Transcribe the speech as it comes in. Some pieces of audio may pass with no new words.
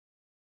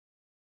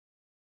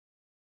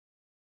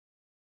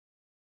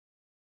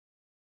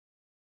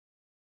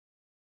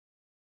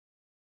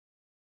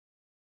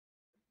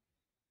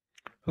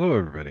Hello,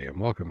 everybody, and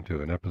welcome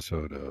to an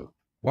episode of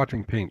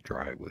Watching Paint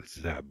Dry with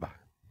Zeb.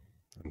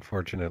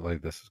 Unfortunately,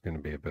 this is going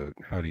to be about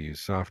how to use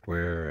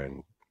software,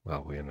 and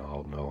well, we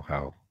all know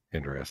how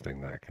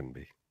interesting that can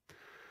be.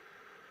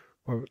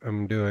 What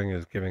I'm doing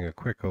is giving a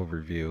quick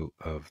overview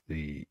of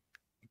the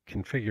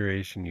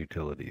configuration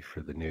utility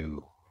for the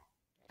new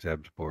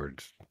Zeb's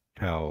board's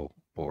TAO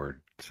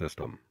board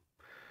system.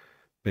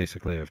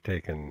 Basically, I've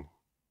taken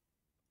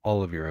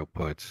all of your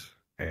outputs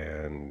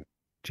and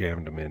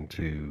jammed them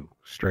into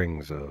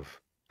strings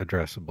of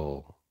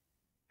addressable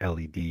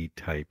LED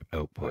type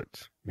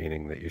outputs,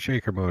 meaning that your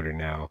shaker motor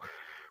now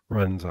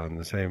runs on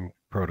the same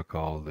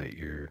protocol that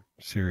your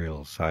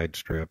serial side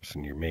strips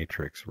and your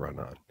matrix run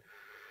on.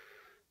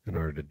 In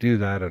order to do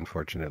that,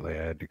 unfortunately,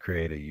 I had to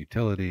create a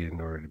utility in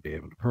order to be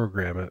able to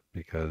program it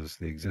because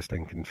the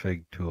existing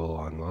config tool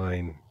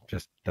online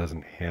just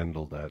doesn't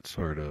handle that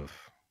sort of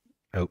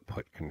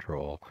output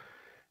control.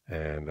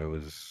 And I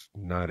was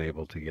not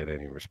able to get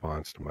any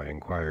response to my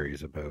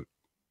inquiries about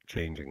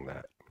changing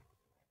that.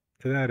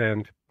 To that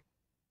end,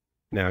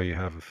 now you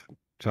have a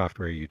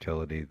software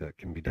utility that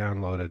can be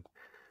downloaded,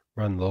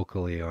 run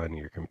locally on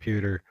your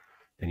computer,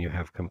 and you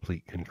have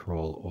complete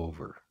control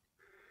over.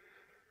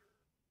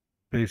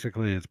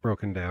 Basically, it's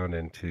broken down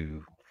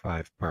into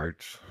 5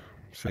 parts,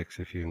 6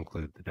 if you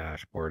include the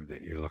dashboard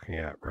that you're looking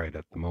at right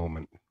at the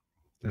moment.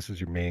 This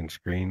is your main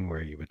screen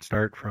where you would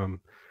start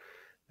from,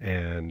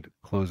 and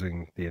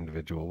closing the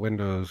individual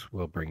windows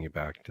will bring you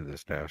back to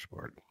this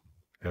dashboard.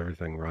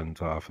 Everything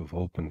runs off of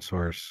open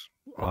source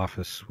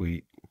Office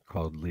suite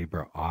called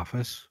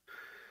LibreOffice.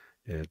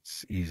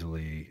 It's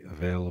easily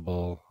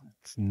available.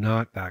 It's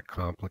not that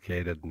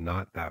complicated,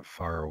 not that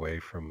far away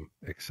from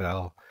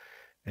Excel.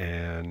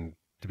 And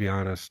to be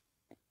honest,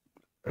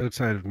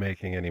 outside of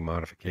making any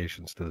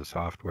modifications to the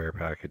software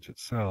package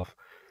itself,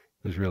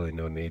 there's really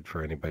no need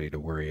for anybody to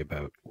worry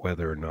about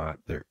whether or not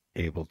they're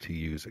able to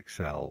use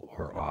Excel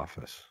or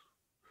Office.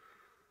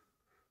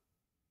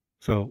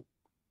 So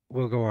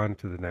we'll go on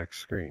to the next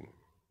screen.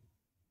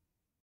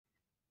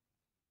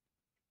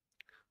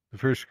 The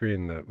first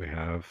screen that we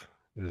have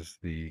is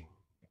the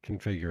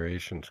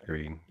configuration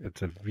screen.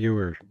 It's a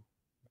viewer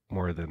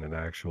more than an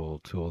actual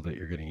tool that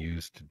you're going to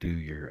use to do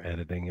your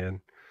editing in.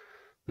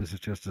 This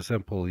is just a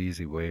simple,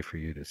 easy way for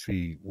you to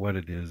see what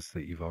it is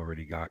that you've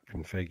already got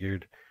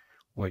configured,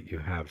 what you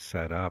have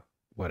set up,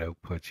 what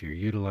outputs you're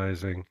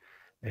utilizing,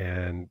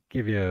 and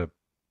give you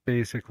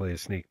basically a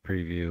sneak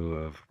preview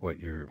of what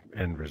your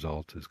end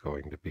result is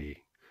going to be.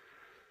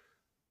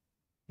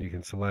 You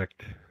can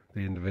select the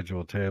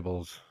individual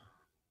tables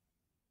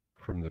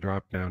from the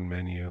drop-down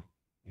menu.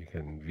 You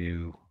can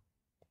view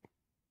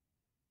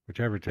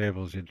whichever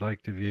tables you'd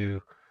like to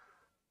view,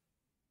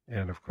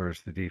 and of course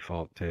the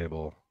default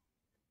table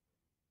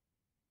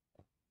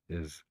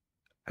is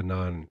a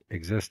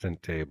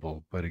non-existent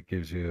table, but it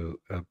gives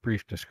you a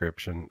brief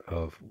description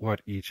of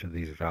what each of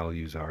these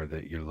values are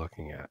that you're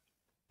looking at.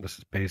 This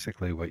is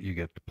basically what you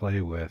get to play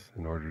with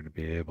in order to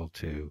be able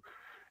to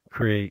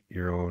create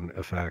your own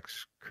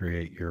effects,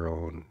 create your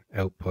own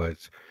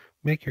outputs,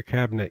 make your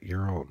cabinet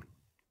your own.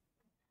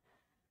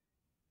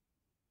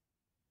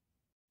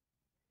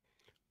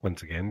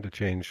 Once again, to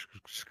change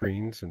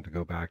screens and to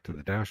go back to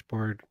the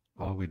dashboard,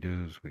 all we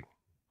do is we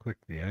click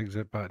the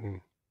exit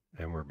button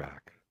and we're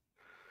back.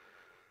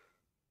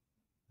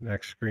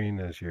 Next screen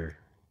is your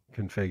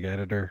config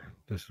editor.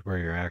 This is where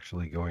you're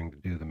actually going to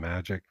do the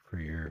magic for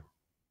your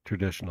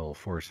traditional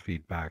force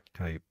feedback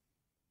type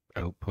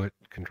output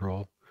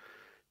control.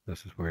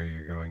 This is where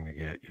you're going to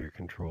get your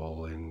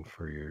control in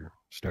for your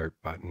start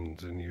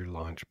buttons and your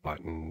launch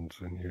buttons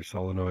and your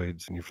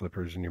solenoids and your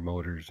flippers and your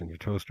motors and your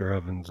toaster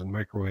ovens and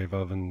microwave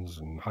ovens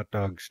and hot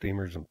dog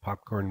steamers and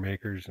popcorn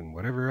makers and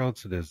whatever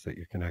else it is that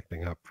you're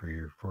connecting up for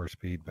your force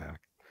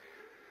feedback.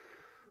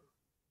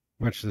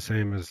 Much the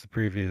same as the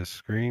previous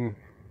screen,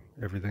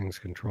 everything's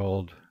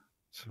controlled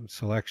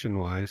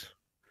selection-wise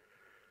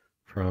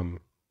from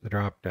the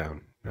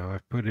drop-down. Now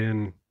I've put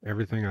in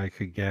everything I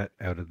could get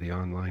out of the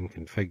online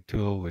config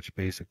tool, which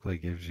basically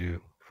gives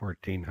you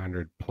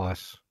 1400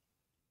 plus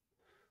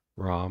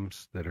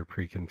ROMs that are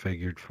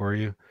pre-configured for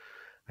you.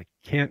 I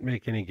can't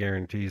make any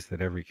guarantees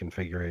that every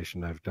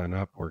configuration I've done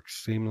up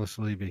works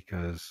seamlessly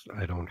because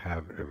I don't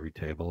have every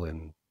table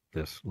in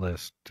this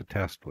list to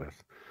test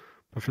with.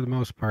 But for the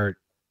most part,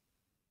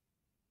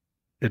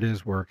 it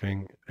is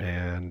working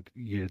and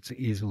it's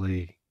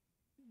easily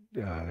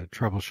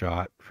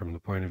troubleshot from the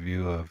point of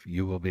view of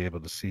you will be able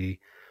to see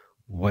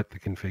what the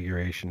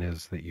configuration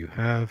is that you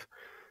have.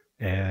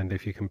 And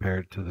if you compare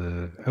it to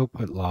the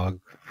output log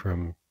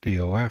from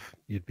DOF,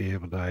 you'd be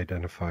able to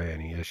identify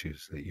any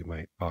issues that you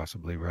might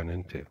possibly run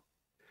into.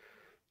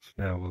 So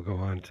now we'll go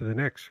on to the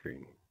next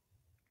screen.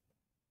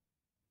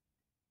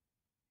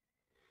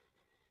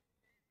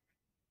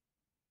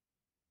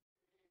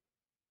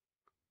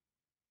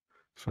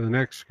 So the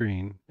next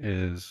screen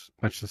is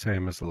much the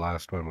same as the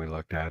last one we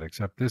looked at,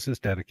 except this is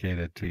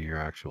dedicated to your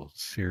actual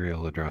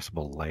serial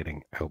addressable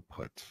lighting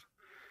outputs.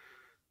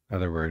 In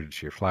other words,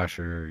 your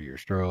flasher, your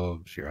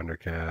strobes, your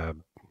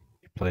undercab,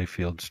 your display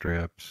field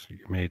strips,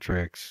 your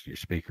matrix, your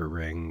speaker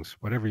rings,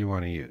 whatever you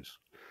want to use.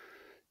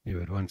 You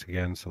would once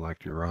again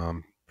select your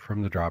ROM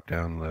from the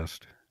drop-down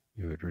list.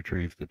 You would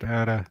retrieve the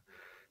data,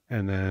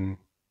 and then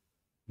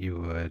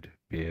you would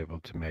be able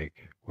to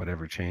make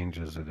whatever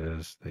changes it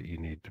is that you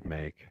need to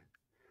make.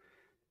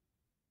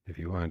 If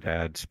you want to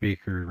add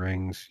speaker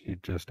rings, you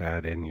just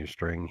add in your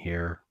string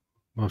here.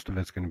 Most of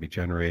it's going to be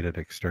generated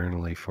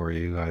externally for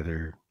you,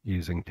 either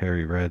using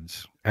Terry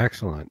Red's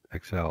excellent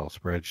Excel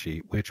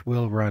spreadsheet, which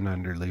will run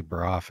under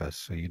LibreOffice,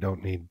 so you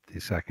don't need the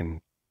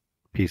second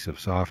piece of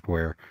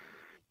software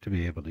to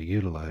be able to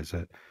utilize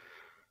it.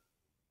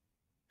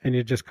 And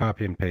you just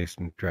copy and paste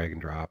and drag and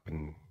drop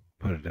and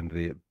put it into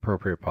the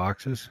appropriate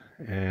boxes,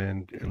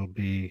 and it'll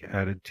be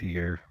added to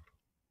your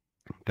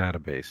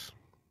database.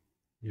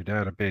 Your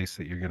database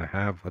that you're going to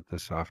have with the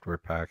software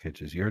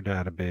package is your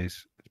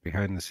database. It's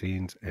behind the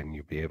scenes, and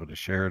you'll be able to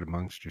share it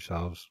amongst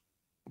yourselves,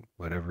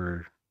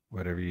 whatever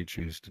you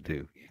choose to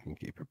do. You can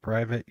keep it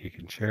private, you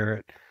can share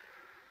it.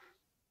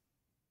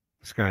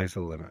 The sky's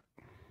the limit.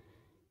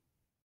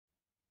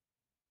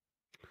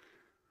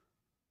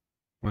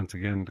 Once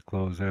again, to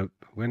close out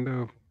the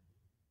window,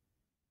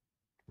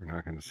 we're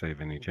not going to save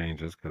any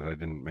changes because I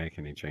didn't make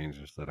any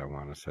changes that I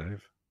want to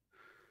save.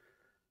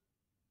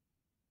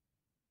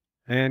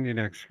 And your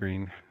next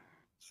screen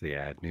is the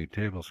Add New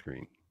Table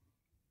screen.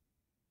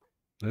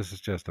 This is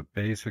just a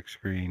basic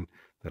screen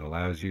that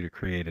allows you to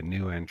create a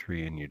new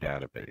entry in your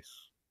database.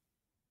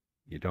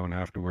 You don't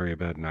have to worry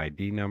about an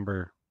ID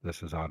number.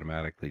 This is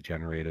automatically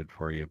generated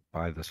for you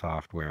by the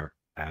software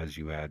as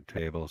you add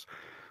tables.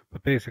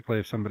 But basically,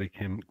 if somebody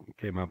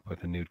came up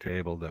with a new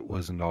table that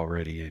wasn't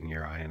already in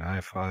your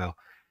INI file,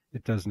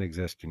 it doesn't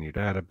exist in your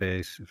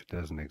database. If it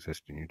doesn't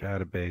exist in your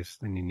database,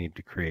 then you need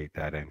to create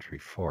that entry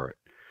for it.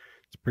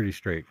 It's a pretty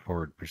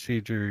straightforward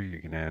procedure.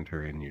 You're going to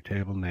enter in your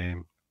table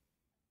name.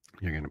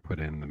 You're going to put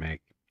in the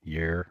make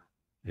year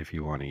if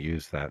you want to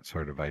use that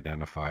sort of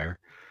identifier,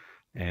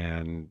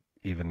 and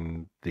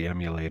even the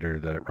emulator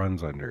that it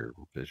runs under,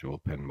 Visual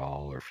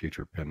Pinball or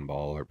Future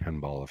Pinball or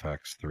Pinball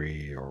FX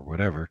 3 or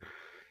whatever,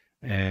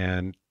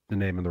 and the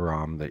name of the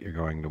ROM that you're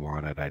going to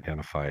want it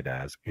identified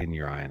as in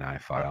your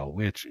INI file,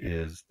 which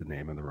is the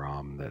name of the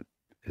ROM that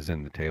is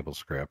in the table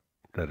script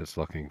that it's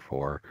looking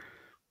for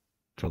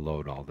to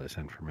load all this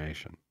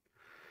information.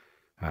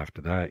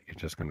 After that, you're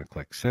just going to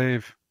click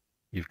Save.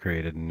 You've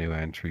created a new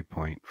entry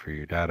point for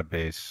your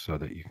database so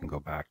that you can go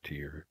back to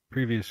your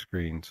previous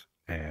screens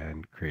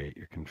and create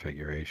your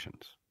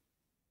configurations.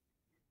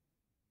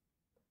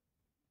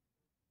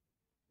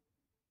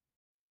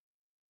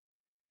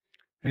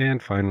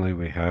 And finally,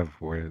 we have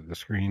where the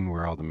screen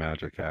where all the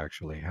magic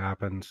actually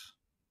happens,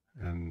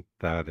 and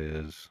that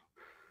is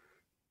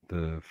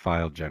the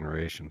file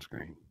generation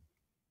screen.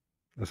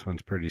 This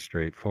one's pretty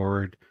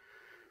straightforward.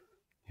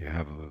 You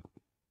have a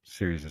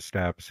series of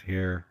steps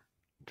here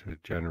to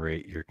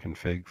generate your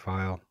config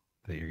file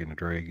that you're going to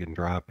drag and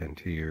drop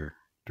into your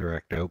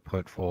direct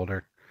output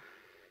folder.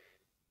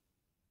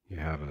 You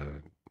have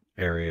an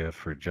area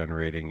for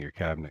generating your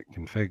cabinet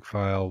config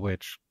file,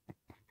 which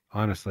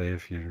honestly,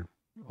 if you're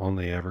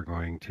only ever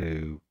going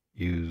to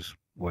use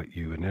what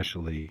you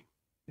initially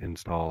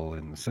install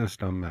in the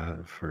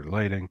system for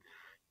lighting,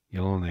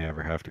 you'll only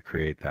ever have to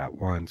create that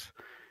once.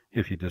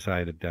 If you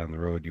decided down the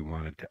road you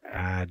wanted to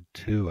add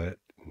to it,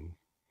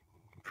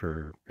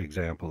 for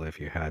example, if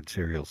you had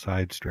serial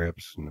side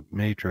strips and a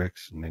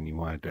matrix and then you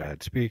wanted to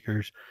add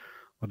speakers,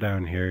 well,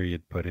 down here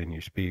you'd put in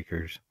your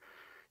speakers.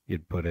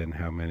 You'd put in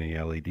how many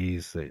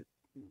LEDs that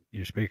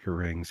your speaker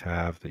rings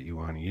have that you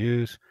want to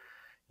use.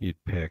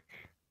 You'd pick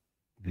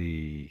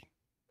the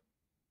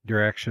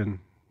direction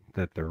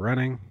that they're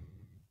running,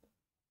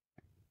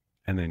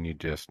 and then you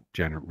just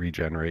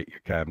regenerate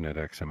your cabinet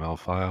XML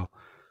file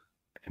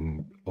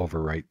and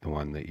overwrite the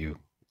one that you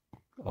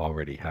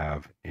already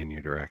have in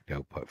your direct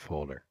output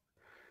folder.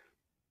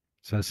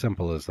 It's as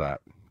simple as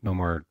that. No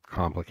more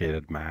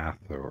complicated math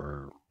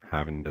or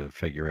having to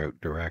figure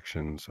out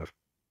directions. I've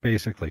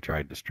basically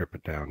tried to strip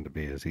it down to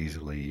be as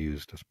easily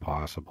used as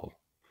possible.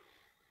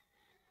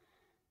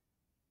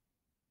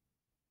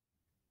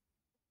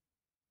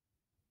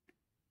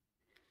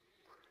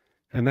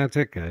 And that's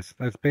it, guys.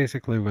 That's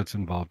basically what's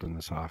involved in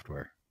the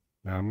software.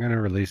 Now I'm going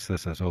to release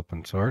this as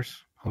open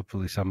source.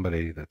 Hopefully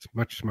somebody that's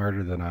much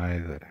smarter than I,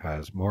 that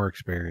has more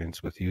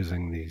experience with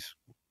using these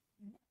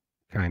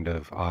kind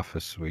of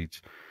office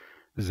suites,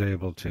 is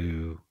able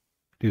to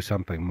do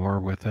something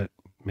more with it,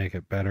 make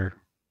it better,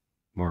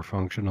 more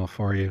functional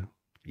for you,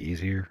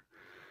 easier.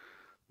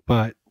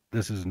 But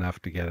this is enough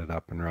to get it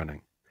up and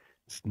running.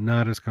 It's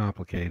not as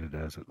complicated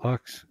as it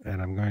looks,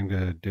 and I'm going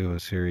to do a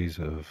series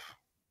of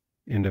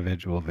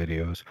individual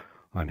videos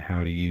on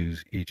how to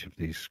use each of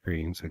these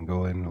screens and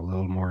go in a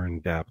little more in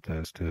depth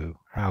as to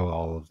how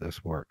all of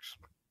this works.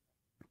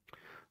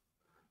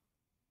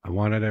 I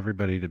wanted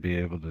everybody to be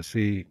able to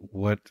see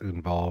what's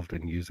involved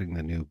in using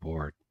the new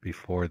board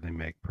before they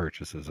make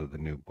purchases of the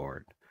new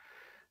board.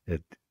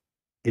 It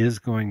is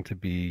going to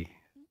be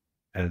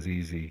as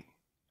easy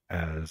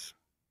as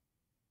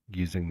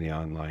using the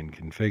online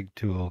config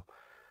tool,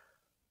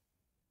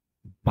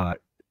 but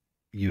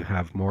you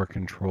have more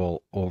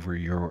control over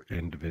your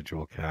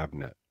individual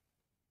cabinet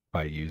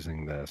by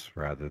using this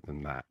rather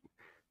than that.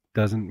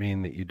 Doesn't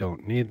mean that you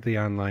don't need the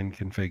online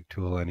config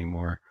tool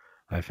anymore.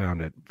 I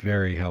found it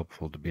very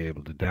helpful to be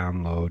able to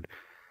download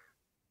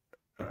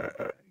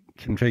uh,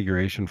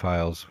 configuration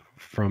files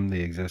from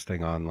the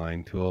existing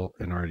online tool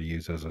in order to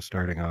use as a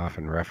starting off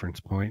and reference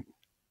point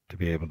to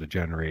be able to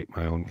generate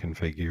my own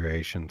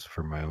configurations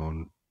for my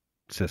own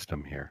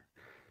system here.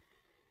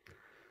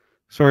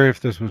 Sorry if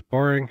this was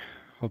boring.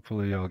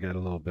 Hopefully I'll get a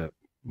little bit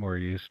more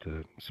used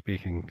to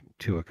speaking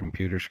to a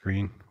computer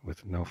screen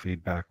with no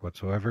feedback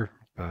whatsoever,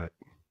 but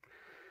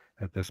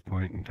at this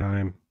point in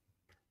time,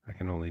 I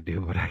can only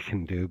do what I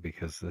can do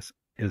because this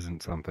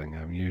isn't something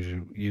I'm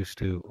usually used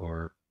to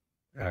or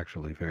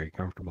actually very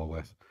comfortable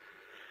with.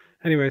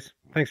 Anyways,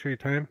 thanks for your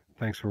time.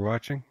 Thanks for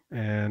watching.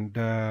 And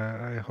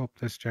I hope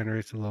this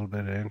generates a little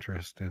bit of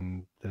interest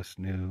in this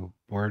new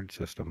board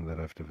system that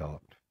I've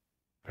developed.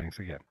 Thanks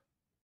again.